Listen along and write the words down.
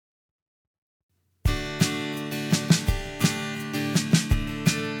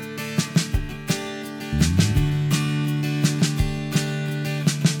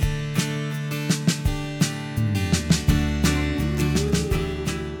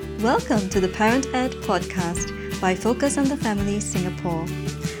Welcome to the Parent Ed podcast by Focus on the Family Singapore.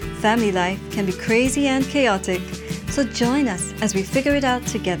 Family life can be crazy and chaotic, so join us as we figure it out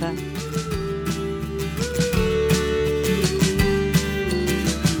together.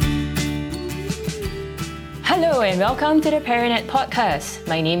 Hello and welcome to the Parent Ed podcast.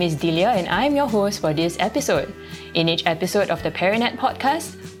 My name is Delia and I'm your host for this episode. In each episode of the Parent Ed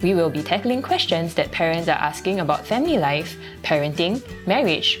podcast, we will be tackling questions that parents are asking about family life, parenting,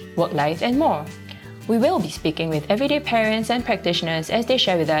 marriage, work life, and more. We will be speaking with everyday parents and practitioners as they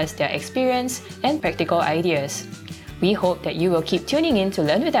share with us their experience and practical ideas. We hope that you will keep tuning in to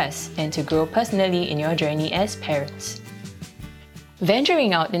learn with us and to grow personally in your journey as parents.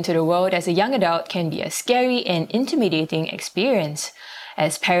 Venturing out into the world as a young adult can be a scary and intimidating experience.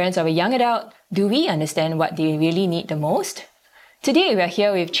 As parents of a young adult, do we understand what they really need the most? Today, we are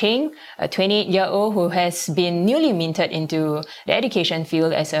here with Cheng, a 28-year-old who has been newly minted into the education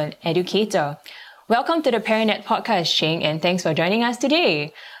field as an educator. Welcome to the Parent Ed podcast, Cheng, and thanks for joining us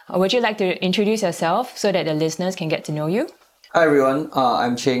today. Would you like to introduce yourself so that the listeners can get to know you? Hi everyone,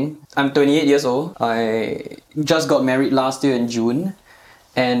 I'm Cheng. I'm 28 years old. I just got married last year in June,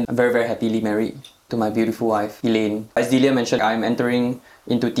 and I'm very, very happily married to my beautiful wife, Elaine. As Delia mentioned, I'm entering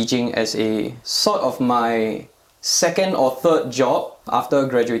into teaching as a sort of my second or third job after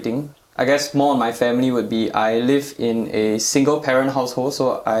graduating. I guess more on my family would be I live in a single parent household,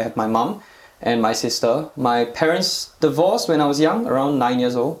 so I have my mom and my sister. My parents divorced when I was young, around 9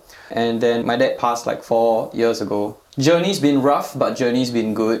 years old, and then my dad passed like 4 years ago. Journey's been rough, but journey's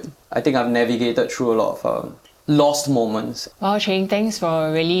been good. I think I've navigated through a lot of lost moments. Wow, Cheng, thanks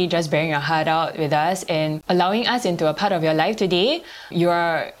for really just bearing your heart out with us and allowing us into a part of your life today. You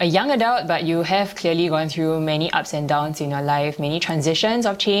are a young adult, but you have clearly gone through many ups and downs in your life, many transitions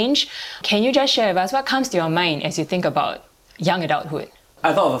of change. Can you just share with us what comes to your mind as you think about young adulthood?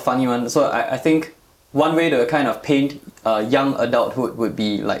 I thought of a funny one. So I think one way to kind of paint young adulthood would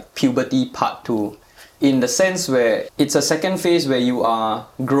be like puberty part 2. In the sense where it's a second phase where you are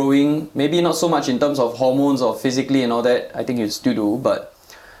growing, maybe not so much in terms of hormones or physically and all that, I think you still do, but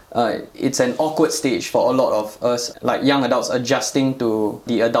it's an awkward stage for a lot of us, like young adults adjusting to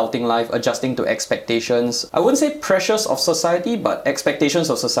the adulting life, adjusting to expectations. I wouldn't say pressures of society, but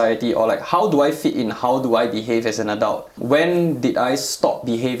expectations of society, or like how do I fit in, how do I behave as an adult? When did I stop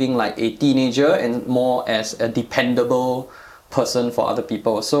behaving like a teenager and more as a dependable person for other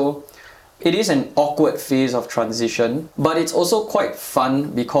people? So it is an awkward phase of transition, but it's also quite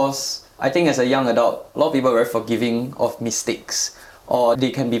fun because I think as a young adult, a lot of people are very forgiving of mistakes, or they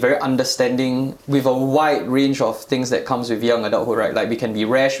can be very understanding with a wide range of things that comes with young adulthood, right? Like we can be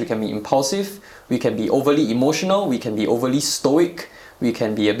rash, we can be impulsive, we can be overly emotional, we can be overly stoic, we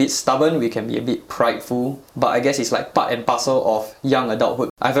can be a bit stubborn, we can be a bit prideful, but I guess it's like part and parcel of young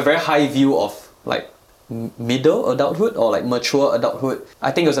adulthood. I have a very high view of like middle adulthood or like mature adulthood.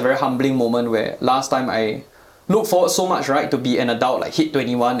 I think it was a very humbling moment where last time I looked forward so much, right, to be an adult, like hit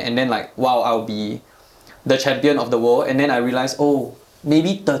 21 and then like, wow, I'll be the champion of the world. And then I realized, oh,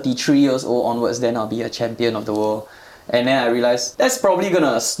 maybe 33 years old onwards, then I'll be a champion of the world. And then I realized that's probably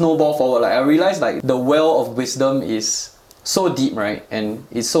gonna snowball forward. Like I realized like the well of wisdom is so deep, right? And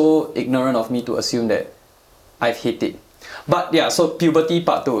it's so ignorant of me to assume that I've hit it. But yeah, so puberty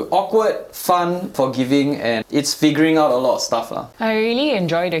part 2. Awkward, fun, forgiving, and it's figuring out a lot of stuff. I really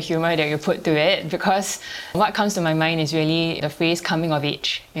enjoy the humor that you put to it because what comes to my mind is really the phrase coming of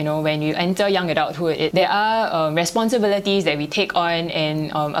age. You know, when you enter young adulthood, there are responsibilities that we take on,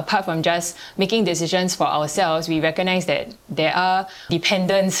 and apart from just making decisions for ourselves, we recognize that there are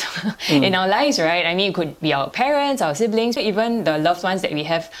dependents in our lives, right? I mean, it could be our parents, our siblings, even the loved ones that we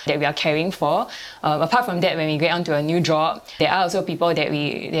have that we are caring for. Apart from that, when we get onto a new job, there are also people that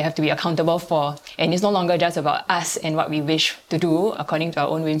they have to be accountable for, and it's no longer just about us and what we wish to do according to our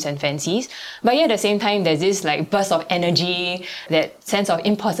own whims and fancies. But yet at the same time, there's this like burst of energy, that sense of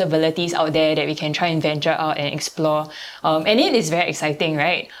impossibilities out there that we can try and venture out and explore, and it is very exciting,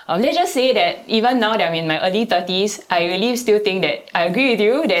 right? Let's just say that even now that I'm in my early 30s, I really still think that I agree with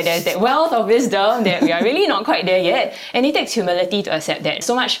you that there's that wealth of wisdom that we are really not quite there yet, and it takes humility to accept that.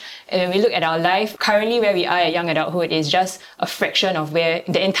 So much when we look at our life currently, where we are at young adulthood is just a fraction of where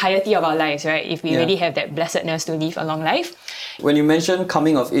the entirety of our lives, right? If we really have that blessedness to live a long life. When you mentioned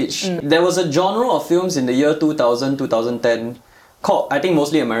coming of age, there was a genre of films in the year 2000, 2010 called, I think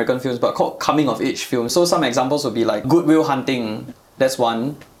mostly American films, but called coming of age films. So some examples would be like Good Will Hunting, that's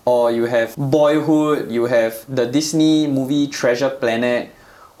one. Or you have Boyhood, you have the Disney movie Treasure Planet,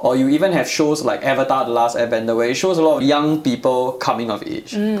 Or you even have shows like Avatar: The Last Airbender, where it shows a lot of young people coming of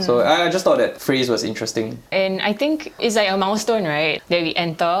age. So I just thought that phrase was interesting. And I think it's like a milestone, right? That we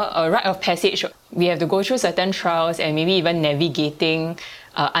enter a rite of passage. We have to go through certain trials and maybe even navigating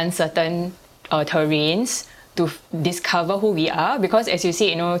uncertain terrains to discover who we are. Because as you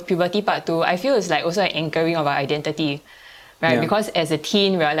say, puberty part 2, I feel it's like also an anchoring of our identity. Right? Yeah. Because as a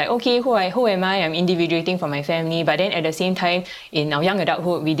teen, we're like, okay, who am I? I'm individuating from my family. But then at the same time, in our young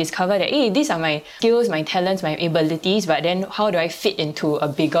adulthood, we discover that, hey, these are my skills, my talents, my abilities. But then how do I fit into a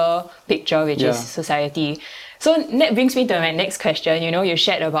bigger picture, which is society? So that brings me to my next question. You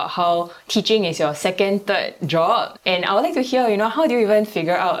shared about how teaching is your second, third job. And I would like to hear, how do you even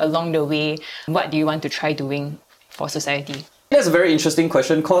figure out along the way, what do you want to try doing for society? That's a very interesting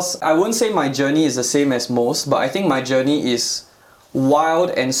question, because I won't say my journey is the same as most, but I think my journey is wild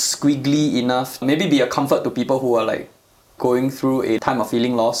and squiggly enough, maybe be a comfort to people who are like going through a time of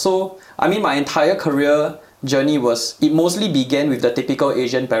feeling lost. So, I mean, my entire career journey it mostly began with the typical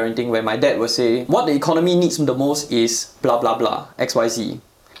Asian parenting where my dad would say, what the economy needs the most is blah blah blah, XYZ.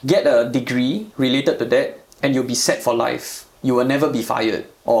 Get a degree related to that and you'll be set for life. You will never be fired,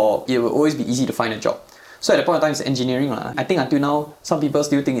 or it will always be easy to find a job. So at that point in time, it's engineering. I think until now, some people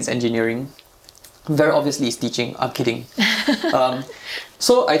still think it's engineering. Very obviously, it's teaching. I'm kidding.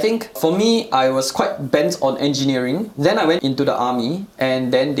 So I think for me, I was quite bent on engineering. Then I went into the army,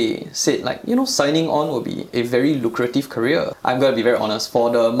 and then they said signing on will be a very lucrative career. I'm going to be very honest. For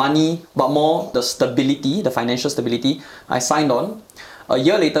the money, but more the stability, the financial stability, I signed on. A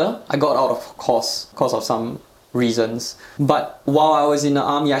year later, I got out of course because of some reasons. But while I was in the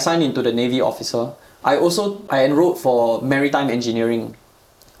army, I signed into the Navy officer. I enrolled for maritime engineering.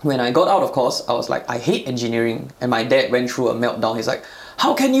 When I got out of course, I was like, I hate engineering. And my dad went through a meltdown. He's like,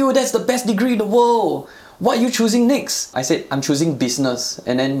 how can you? That's the best degree in the world. What are you choosing next? I said, I'm choosing business.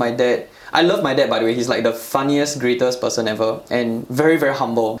 And then my dad, I love my dad by the way. He's like the funniest, greatest person ever. And very, very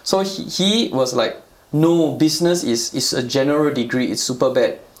humble. So he was like, no, business is a general degree. It's super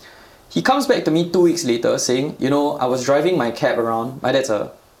bad. He comes back to me 2 weeks later saying, I was driving my cab around. My dad's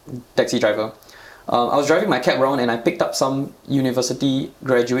a taxi driver. I was driving my cab around and I picked up some university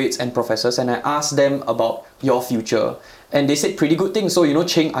graduates and professors and I asked them about your future. And they said pretty good things. So,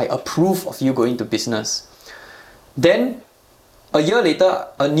 Cheng, I approve of you going to business. Then, a year later,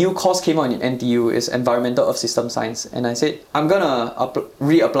 a new course came out in NTU, is Environmental Earth System Science. And I said, I'm gonna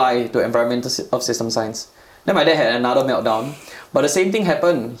reapply to Environmental Earth System Science. Then my dad had another meltdown. But the same thing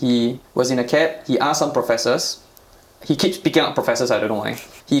happened. He was in a cab, he asked some professors. He keeps picking up professors, I don't know why.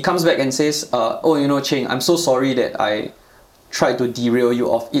 He comes back and says, Cheng, I'm so sorry that I tried to derail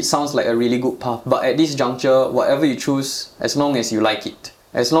you off. It sounds like a really good path. But at this juncture, whatever you choose, as long as you like it,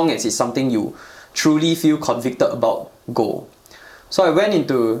 as long as it's something you truly feel convicted about, go. So I went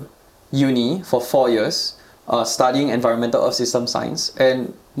into uni for 4 years, studying Environmental Earth System Science.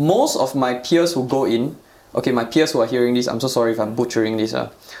 And most of my peers who go in, my peers who are hearing this, I'm so sorry if I'm butchering this.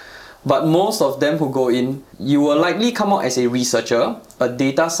 But most of them who go in, you will likely come out as a researcher, a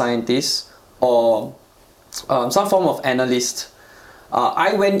data scientist, or some form of analyst.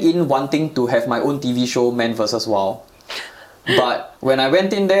 I went in wanting to have my own TV show, Man vs. Wild. But when I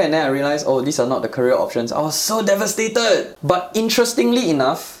went in there and then I realized, these are not the career options, I was so devastated. But interestingly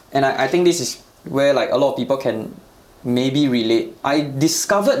enough, and I think this is where a lot of people can maybe relate, I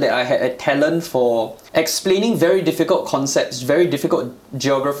discovered that I had a talent for explaining very difficult concepts, very difficult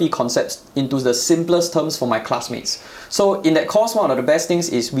geography concepts into the simplest terms for my classmates. So in that course, one of the best things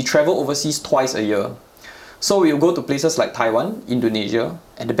is we travel overseas twice a year. So we'll go to places like Taiwan, Indonesia,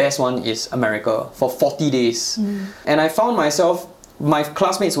 and the best one is America for 40 days. And I found myself, my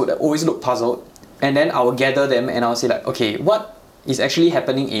classmates would always look puzzled, and then I would gather them and I'll say okay, what is actually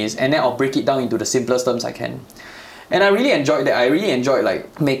happening is, and then I'll break it down into the simplest terms I can. And I really enjoyed that. I really enjoyed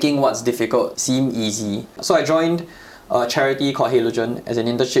making what's difficult seem easy. So I joined a charity called Halogen as an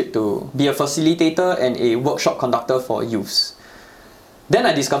internship to be a facilitator and a workshop conductor for youths. Then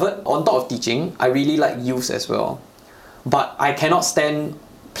I discovered, on top of teaching, I really like youths as well. But I cannot stand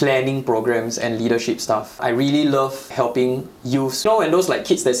planning programs and leadership stuff. I really love helping youths. When those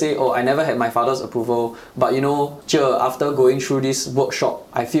kids that say, I never had my father's approval, but after going through this workshop,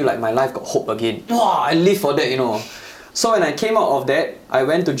 I feel like my life got hope again. Wow, I live for that, So when I came out of that, I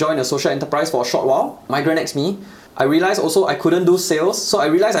went to join a social enterprise for a short while, Migrant X Me. I realized also I couldn't do sales, so I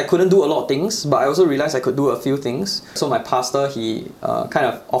realized I couldn't do a lot of things, but I also realized I could do a few things. So my pastor, he kind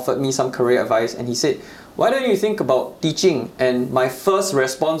of offered me some career advice and he said, why don't you think about teaching? And my first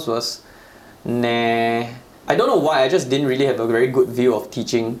response was, nah. I don't know why, I just didn't really have a very good view of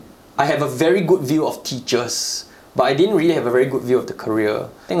teaching. I have a very good view of teachers, but I didn't really have a very good view of the career.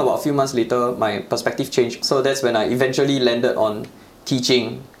 I think about a few months later, my perspective changed. So that's when I eventually landed on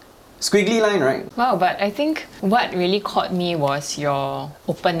teaching. Squiggly line, right? Wow, but I think what really caught me was your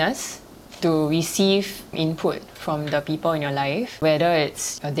openness to receive input from the people in your life, whether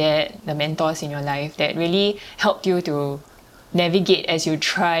it's your dad, the mentors in your life that really helped you to navigate as you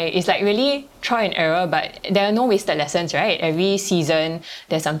try. It's like really try and error, but there are no wasted lessons, right? Every season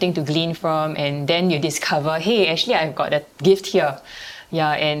there's something to glean from, and then you discover, hey, actually I've got a gift here.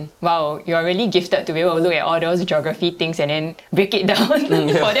 Yeah, and wow, you're really gifted to be able to look at all those geography things and then break it down for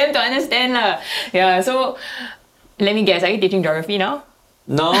them to understand. Yeah, so let me guess, are you teaching geography now?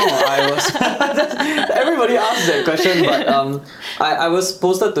 No, I was. Everybody asks that question, but I was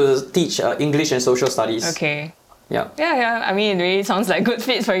posted to teach English and social studies. Okay. Yeah. Yeah. I mean, it really sounds like good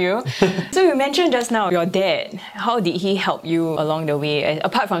fit for you. So you mentioned just now your dad. How did he help you along the way?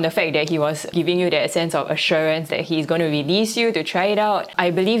 Apart from the fact that he was giving you that sense of assurance that he's going to release you to try it out,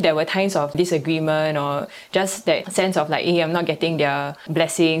 I believe there were times of disagreement or just that sense of like, hey, I'm not getting their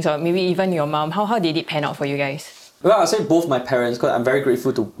blessings, or maybe even your mom. How did it pan out for you guys? Well, I'll say both my parents, because I'm very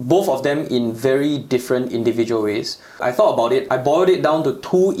grateful to both of them in very different individual ways. I thought about it. I boiled it down to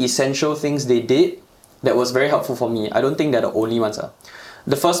two essential things they did that was very helpful for me. I don't think they're the only ones.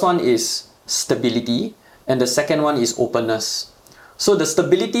 The first one is stability, and the second one is openness. So the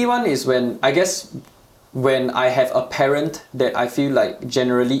stability one is when I have a parent that I feel like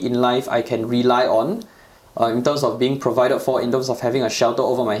generally in life I can rely on, in terms of being provided for, in terms of having a shelter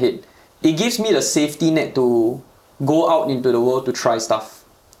over my head. It gives me the safety net to go out into the world to try stuff.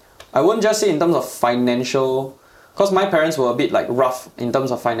 I won't just say in terms of financial, because my parents were a bit like rough in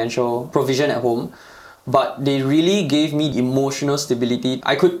terms of financial provision at home, but they really gave me emotional stability.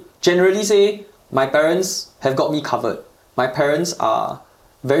 I could generally say my parents have got me covered. My parents are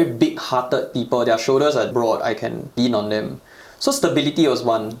very big-hearted people. Their shoulders are broad. I can lean on them. So stability was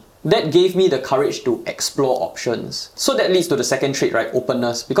one. That gave me the courage to explore options. So that leads to the second trait, right?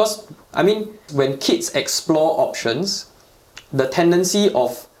 Openness. Because, I mean, when kids explore options, the tendency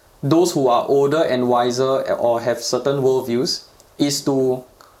of those who are older and wiser or have certain worldviews is to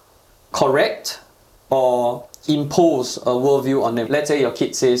correct or impose a worldview on them. Let's say your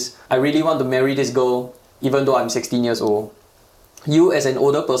kid says, I really want to marry this girl even though I'm 16 years old. You as an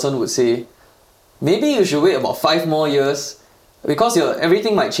older person would say, maybe you should wait about 5 more years because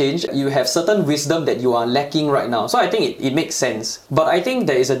everything might change. You have certain wisdom that you are lacking right now. So I think it makes sense. But I think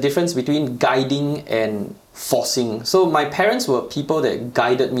there is a difference between guiding and forcing. So my parents were people that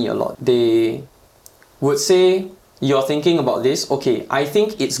guided me a lot. They would say, you're thinking about this, okay, I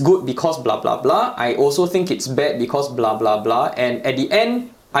think it's good because blah blah blah, I also think it's bad because blah blah blah, and at the end,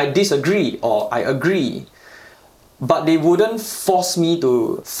 I disagree or I agree. But they wouldn't force me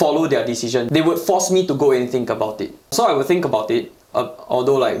to follow their decision. They would force me to go and think about it. So I would think about it,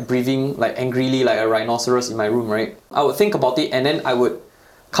 although like breathing like angrily like a rhinoceros in my room, right? I would think about it and then I would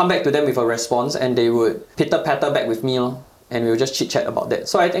come back to them with a response and they would pitter-patter back with me, and we would just chit-chat about that.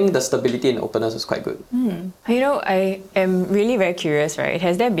 So I think the stability and openness was quite good. You know, I am really very curious, right?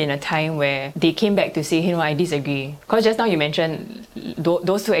 Has there been a time where they came back to say, I disagree? Because just now you mentioned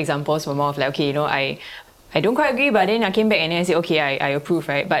those two examples were more of like, okay, I don't quite agree, but then I came back and then I said, okay, I approve,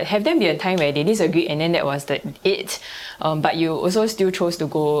 right? But have there been a time where they disagreed and then that was it, but you also still chose to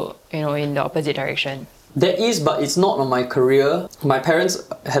go, in the opposite direction? There is, but it's not on my career. My parents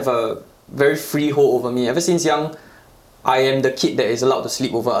have a very free hold over me. Ever since young, I am the kid that is allowed to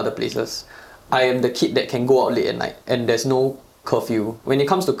sleep over other places. I am the kid that can go out late at night and there's no curfew. When it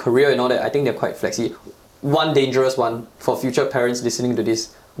comes to career and all that, I think they're quite flexi. One dangerous one for future parents listening to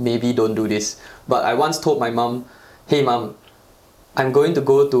this, maybe don't do this. But I once told my mom, hey mom, I'm going to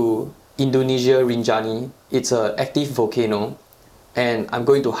go to Indonesia, Rinjani. It's an active volcano and I'm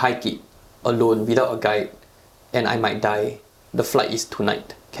going to hike it alone without a guide and I might die. The flight is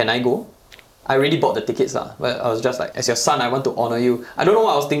tonight. Can I go? I already bought the tickets but I was just like, as your son, I want to honor you. I don't know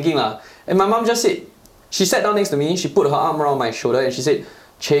what I was thinking And my mom just said, she sat down next to me, she put her arm around my shoulder and she said,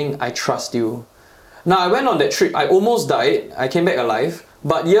 Cheng, I trust you. Now I went on that trip, I almost died, I came back alive.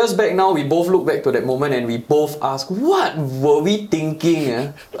 But years back now, we both look back to that moment and we both ask, what were we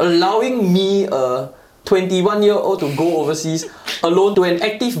thinking? Allowing me, a 21-year-old, to go overseas alone to an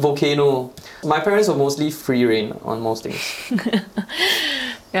active volcano. My parents were mostly free rein on most things.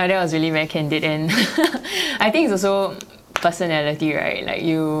 Yeah, that was really very candid, and I think it's also personality, right? Like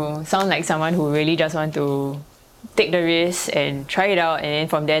you sound like someone who really just want to take the risk and try it out and then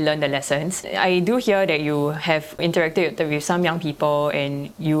from there learn the lessons. I do hear that you have interacted with some young people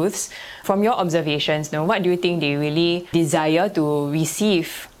and youths. From your observations, what do you think they really desire to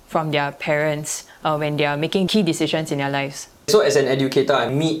receive from their parents when they are making key decisions in their lives? So as an educator, I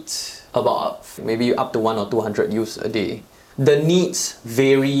meet about maybe up to 100 or 200 youths a day. The needs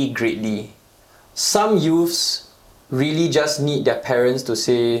vary greatly. Some youths really just need their parents to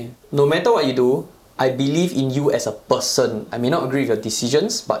say, no matter what you do, I believe in you as a person. I may not agree with your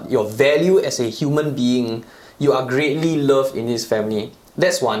decisions, but your value as a human being, you are greatly loved in this family.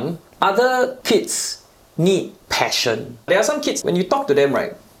 That's one. Other kids need passion. There are some kids, when you talk to them,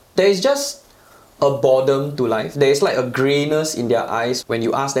 right, there is just a boredom to life. There is like a greyness in their eyes when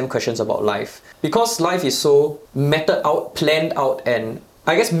you ask them questions about life. Because life is so mapped out, planned out, and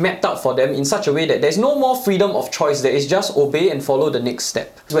I guess mapped out for them in such a way that there's no more freedom of choice. There is just obey and follow the next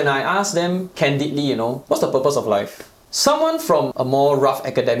step. When I ask them candidly, what's the purpose of life? Someone from a more rough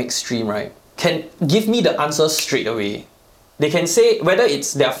academic stream, right, can give me the answer straight away. They can say, whether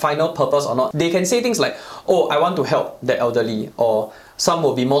it's their final purpose or not, they can say things like, oh, I want to help the elderly, or some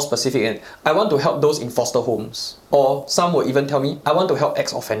will be more specific and I want to help those in foster homes, or some will even tell me, I want to help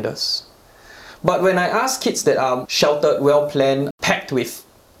ex-offenders. But when I ask kids that are sheltered, well-planned, packed with,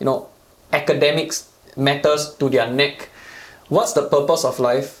 academics matters to their neck, what's the purpose of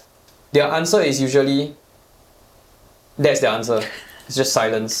life? Their answer is usually, that's their answer. It's just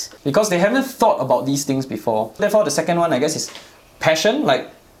silence. Because they haven't thought about these things before. Therefore, the second one, I guess, is passion. Like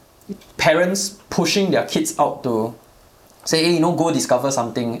parents pushing their kids out to say, hey, go discover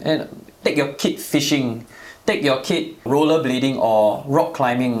something. And take your kid fishing. Take your kid rollerblading or rock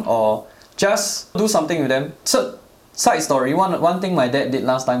climbing, or just do something with them. So, side story, one thing my dad did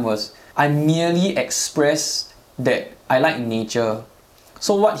last time was, I merely expressed that I like nature.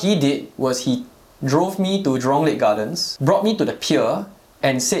 So what he did was he drove me to Jurong Lake Gardens, brought me to the pier,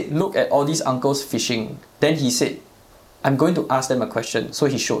 and said, look at all these uncles fishing. Then he said, I'm going to ask them a question. So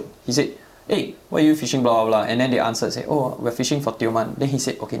he showed. He said, hey, why are you fishing, blah, blah, blah. And then they answered, say, oh, we're fishing for Tioman. Then he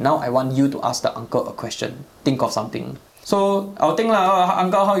said, okay, now I want you to ask the uncle a question. Think of something. So I'll think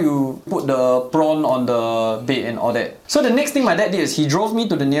uncle, how you put the prawn on the bait and all that. So the next thing my dad did is he drove me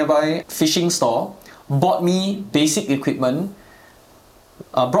to the nearby fishing store, bought me basic equipment,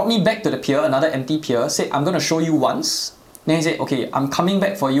 brought me back to the pier, another empty pier, said, I'm going to show you once. Then he said, okay, I'm coming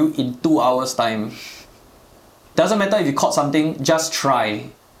back for you in 2 hours time. Doesn't matter if you caught something, just try.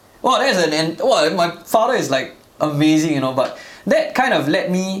 Wow, my father is like amazing, but that kind of led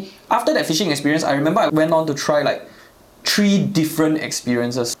me, after that fishing experience, I remember I went on to try like 3 different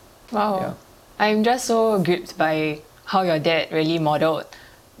experiences. Wow. Yeah. I'm just so gripped by how your dad really modeled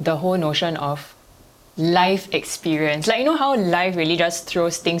the whole notion of life experience. Like, how life really just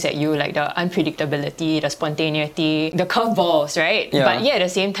throws things at you, like the unpredictability, the spontaneity, the curveballs, right? Yeah. But at the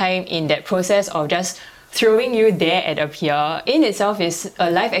same time, in that process of just throwing you there at a pier, in itself is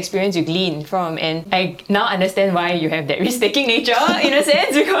a life experience you glean from. And I now understand why you have that risk-taking nature, in a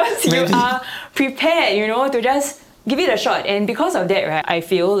sense, because you are prepared, to just give it a shot. And because of that, right, I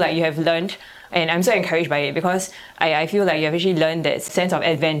feel like you have learned, and I'm so encouraged by it, because I feel like you have actually learned that sense of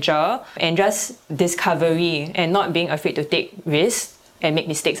adventure and just discovery and not being afraid to take risks and make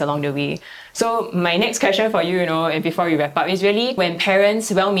mistakes along the way. So my next question for you, and before we wrap up, is really when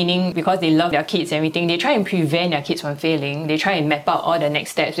parents, well-meaning, because they love their kids and everything, they try and prevent their kids from failing. They try and map out all the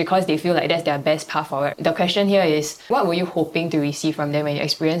next steps because they feel like that's their best path forward. The question here is, what were you hoping to receive from them when you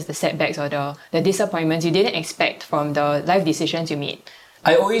experienced the setbacks or the disappointments you didn't expect from the life decisions you made?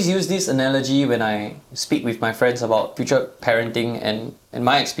 I always use this analogy when I speak with my friends about future parenting and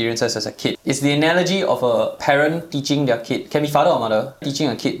my experiences as a kid. It's the analogy of a parent teaching their kid, can be father or mother, teaching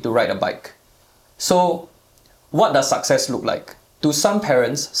a kid to ride a bike. So, what does success look like? To some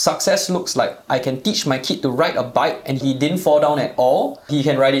parents, success looks like, I can teach my kid to ride a bike and he didn't fall down at all, he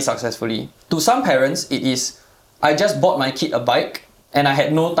can ride it successfully. To some parents, it is, I just bought my kid a bike and I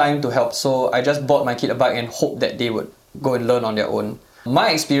had no time to help, so I just bought my kid a bike and hope that they would go and learn on their own.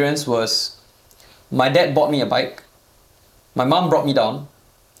 My experience was, my dad bought me a bike, my mom brought me down,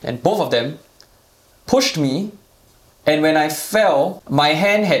 and both of them pushed me, and when I fell, my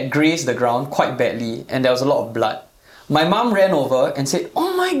hand had grazed the ground quite badly and there was a lot of blood. My mom ran over and said,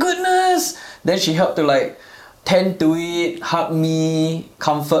 oh my goodness! Then she helped to tend to it, hug me,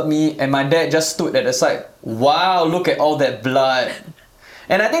 comfort me, and my dad just stood at the side. Wow, look at all that blood.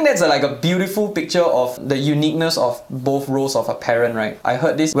 And I think that's a beautiful picture of the uniqueness of both roles of a parent, right? I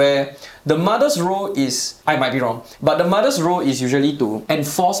heard this where the mother's role is, I might be wrong, but the mother's role is usually to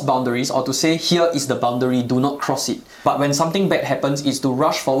enforce boundaries or to say, here is the boundary, do not cross it. But when something bad happens, is to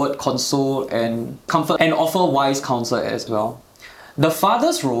rush forward, console and comfort and offer wise counsel as well. The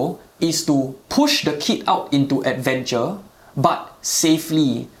father's role is to push the kid out into adventure, but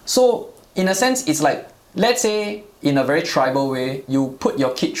safely. So in a sense, it's like let's say in a very tribal way, you put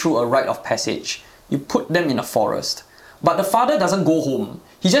your kid through a rite of passage. You put them in a forest. But the father doesn't go home.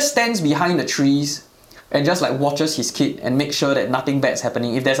 He just stands behind the trees and just like watches his kid and makes sure that nothing bad's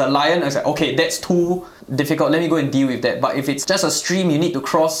happening. If there's a lion, it's like, okay, that's too difficult, let me go and deal with that. But if it's just a stream you need to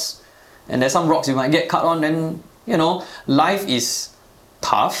cross and there's some rocks you might get cut on, then, life is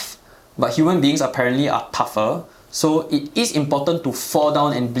tough, but human beings apparently are tougher. So it is important to fall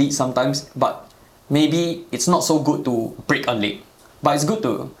down and bleed sometimes, but maybe it's not so good to break a leg. But it's good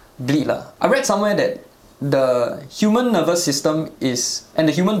to bleed. I read somewhere that the human nervous system and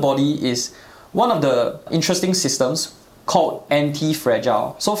the human body is one of the interesting systems called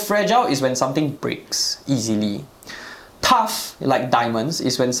anti-fragile. So fragile is when something breaks easily. Tough, like diamonds,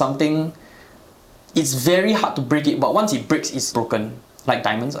 is when something, it's very hard to break it, but once it breaks, it's broken, like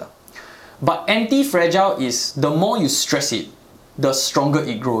diamonds are. But anti-fragile is the more you stress it, the stronger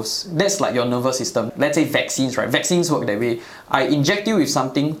it grows. That's like your nervous system. Let's say vaccines, right? Vaccines work that way. I inject you with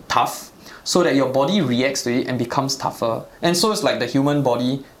something tough, so that your body reacts to it and becomes tougher. And so it's like the human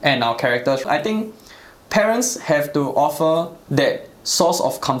body and our characters. I think parents have to offer that source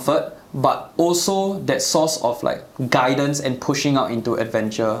of comfort, but also that source of like guidance and pushing out into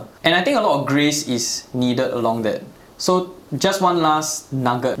adventure. And I think a lot of grace is needed along that. So just one last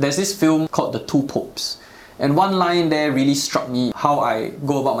nugget. There's this film called The Two Popes. And one line there really struck me how I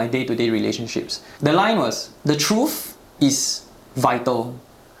go about my day-to-day relationships. The line was, the truth is vital,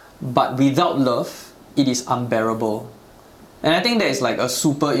 but without love, it is unbearable. And I think that is like a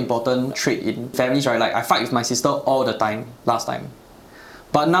super important trait in families, right? Like I fight with my sister all the time, last time.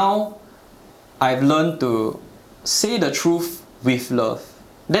 But now, I've learned to say the truth with love.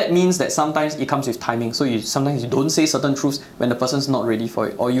 That means that sometimes it comes with timing. So sometimes you don't say certain truths when the person's not ready for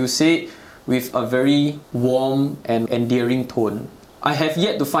it. Or you say it with a very warm and endearing tone. I have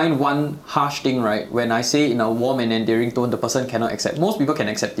yet to find one harsh thing, right? When I say in a warm and endearing tone, the person cannot accept. Most people can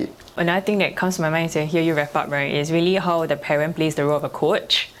accept it. Another thing that comes to my mind as I hear you wrap up, right, is really how the parent plays the role of a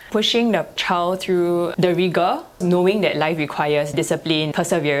coach. Pushing the child through the rigor, knowing that life requires discipline,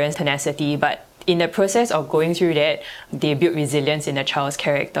 perseverance, tenacity, but in the process of going through that, they build resilience in the child's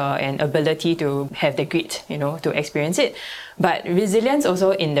character and ability to have the grit, to experience it. But resilience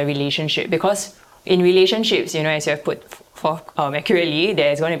also in the relationship, because in relationships, as you have put forth accurately,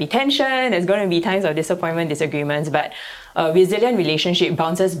 there's going to be tension, there's going to be times of disappointment, disagreements, but a resilient relationship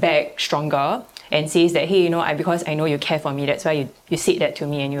bounces back stronger and says that, hey, because I know you care for me, that's why you said that to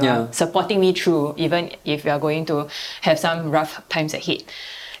me and you are supporting me through, even if you are going to have some rough times ahead.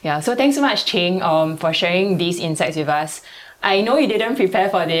 Yeah, so thanks so much, Ching, for sharing these insights with us. I know you didn't prepare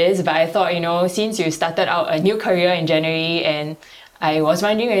for this, but I thought, since you started out a new career in January, and I was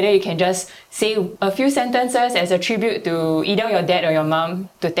wondering whether you can just say a few sentences as a tribute to either your dad or your mom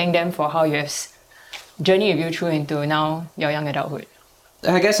to thank them for how you have journeyed with you through into now your young adulthood.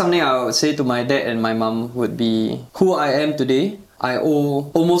 I guess something I would say to my dad and my mom would be, who I am today, I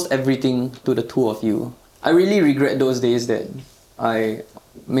owe almost everything to the two of you. I really regret those days that I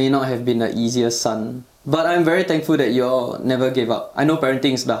may not have been the easiest son. But I'm very thankful that you all never gave up. I know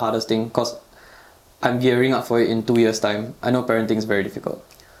parenting is the hardest thing because I'm gearing up for it in 2 years' time. I know parenting is very difficult.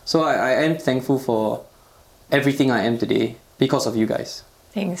 So I am thankful for everything I am today because of you guys.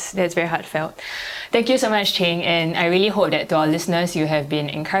 Thanks, that's very heartfelt. Thank you so much, Ching, and I really hope that to our listeners you have been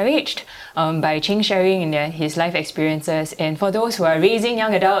encouraged by Ching sharing his life experiences. And for those who are raising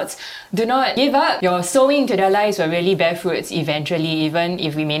young adults, do not give up. Your sowing into their lives will really bear fruits eventually, even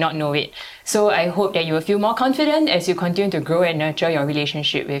if we may not know it. So I hope that you will feel more confident as you continue to grow and nurture your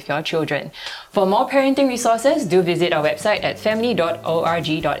relationship with your children. For more parenting resources, do visit our website at family.org.sg.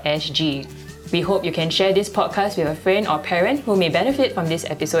 We hope you can share this podcast with a friend or parent who may benefit from this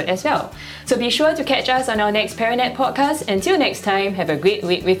episode as well. So be sure to catch us on our next ParentNet podcast. Until next time, have a great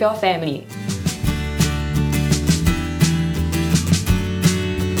week with your family.